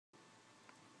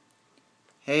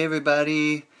Hey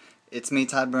everybody, it's me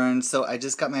Todd Burns. So I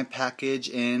just got my package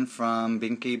in from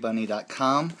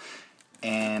BinkyBunny.com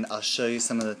and I'll show you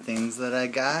some of the things that I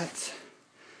got.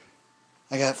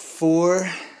 I got 4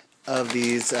 of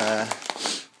these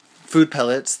food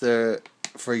pellets. They're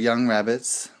for young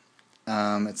rabbits.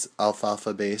 It's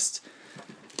alfalfa based.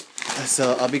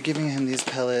 So I'll be giving him these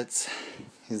pellets.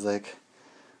 He's like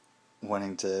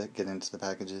wanting to get into the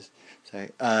packages. Sorry.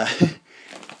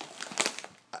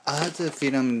 I'll have to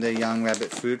feed him the young rabbit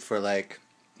food for like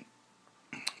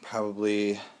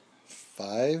probably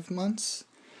 5 months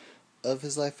of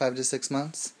his life, 5 to 6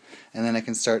 months, and then I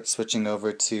can start switching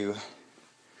over to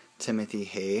Timothy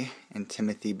hay and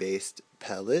Timothy based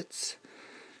pellets.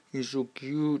 He's so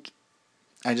cute.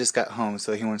 I just got home,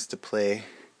 so he wants to play.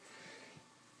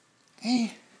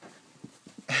 Hey,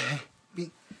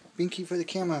 Binky for the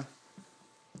camera.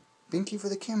 Binky for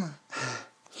the camera.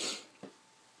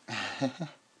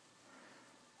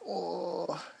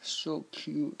 Oh, so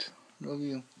cute. Love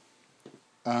you.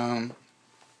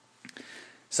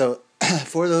 So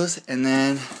 4 of those, and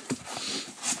then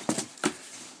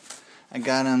I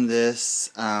got him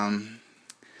this,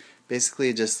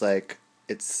 basically just like,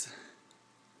 it's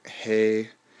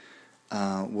hay,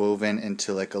 woven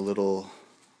into like a little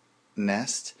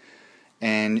nest,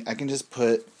 and I can just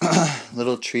put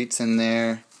little treats in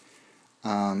there,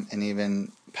 and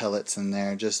even pellets in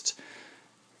there, just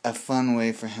a fun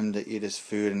way for him to eat his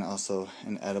food, and also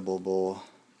an edible bowl.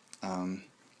 I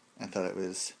thought it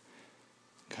was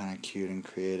kind of cute and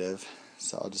creative,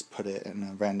 so I'll just put it in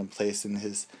a random place in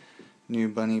his new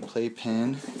bunny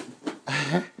playpen.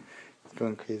 It's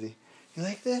going crazy. You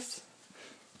like this?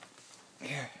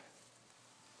 Here.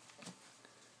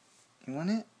 You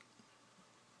want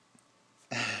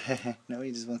it? No,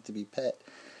 he just wants to be pet.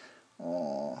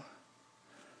 Oh,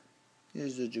 you're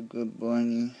such a good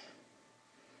bunny.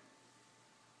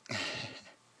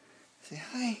 Say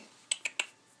hi.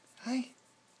 Hi.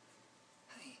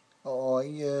 Hi. Oh,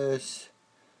 yes.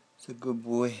 It's a good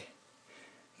boy.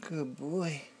 Good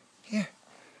boy. Here.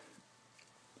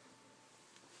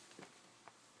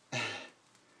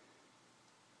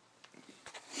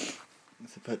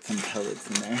 Let's put some pellets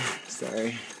in there.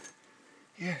 Sorry.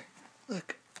 Here.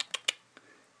 Look.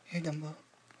 Here, Dumbo.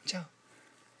 Ciao.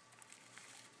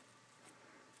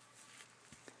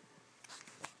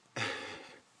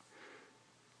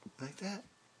 Like that?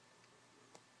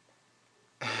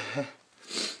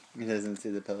 He doesn't see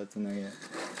the pellets in there yet.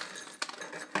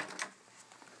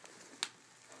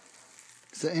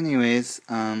 So anyways,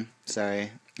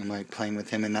 sorry, I'm like playing with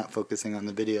him and not focusing on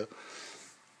the video.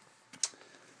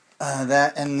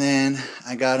 That, and then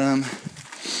I got him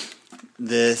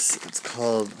this, it's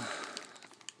called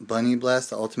Bunny Blast,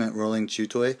 the Ultimate Rolling Chew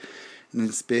Toy, and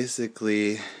it's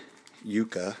basically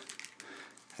yucca,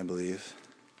 I believe,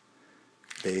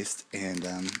 based, and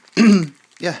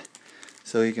yeah,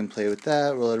 so you can play with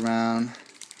that, roll it around.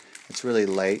 It's really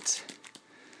light.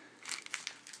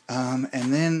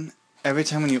 And then every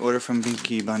time when you order from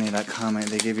BinkyBunny.com,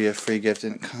 they give you a free gift,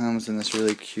 and it comes in this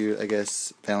really cute, I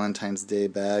guess, Valentine's Day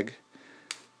bag,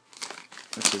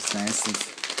 which is nice since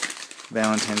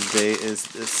Valentine's Day is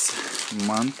this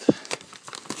month.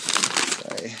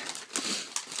 Sorry,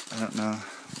 I don't know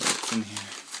what's in here.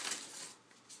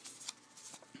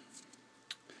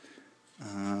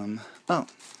 Oh,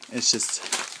 it's just,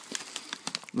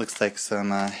 looks like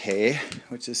some hay,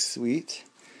 which is sweet.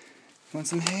 You want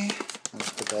some hay? I'll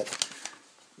just put that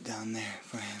down there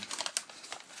for him.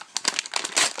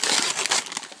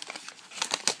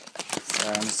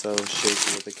 Sorry, I'm so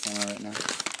shaky with the camera right now.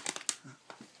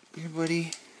 Here,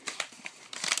 buddy.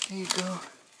 There you go.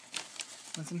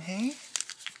 Want some hay?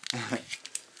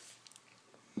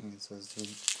 He's so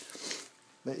sweet.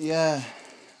 But yeah,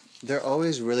 they're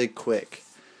always really quick.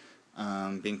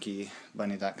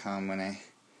 BinkyBunny.com when I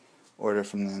order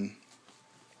from them.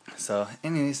 So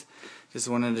anyways, just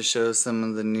wanted to show some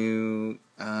of the new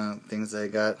things I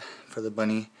got for the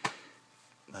bunny.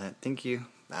 But thank you.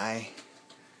 Bye.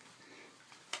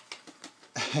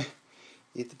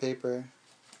 Eat the paper.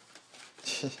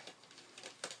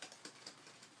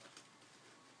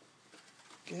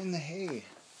 Get in the hay.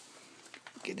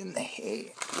 Get in the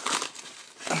hay.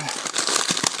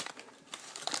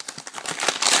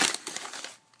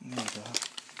 There you go.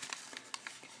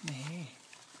 Get in the hay.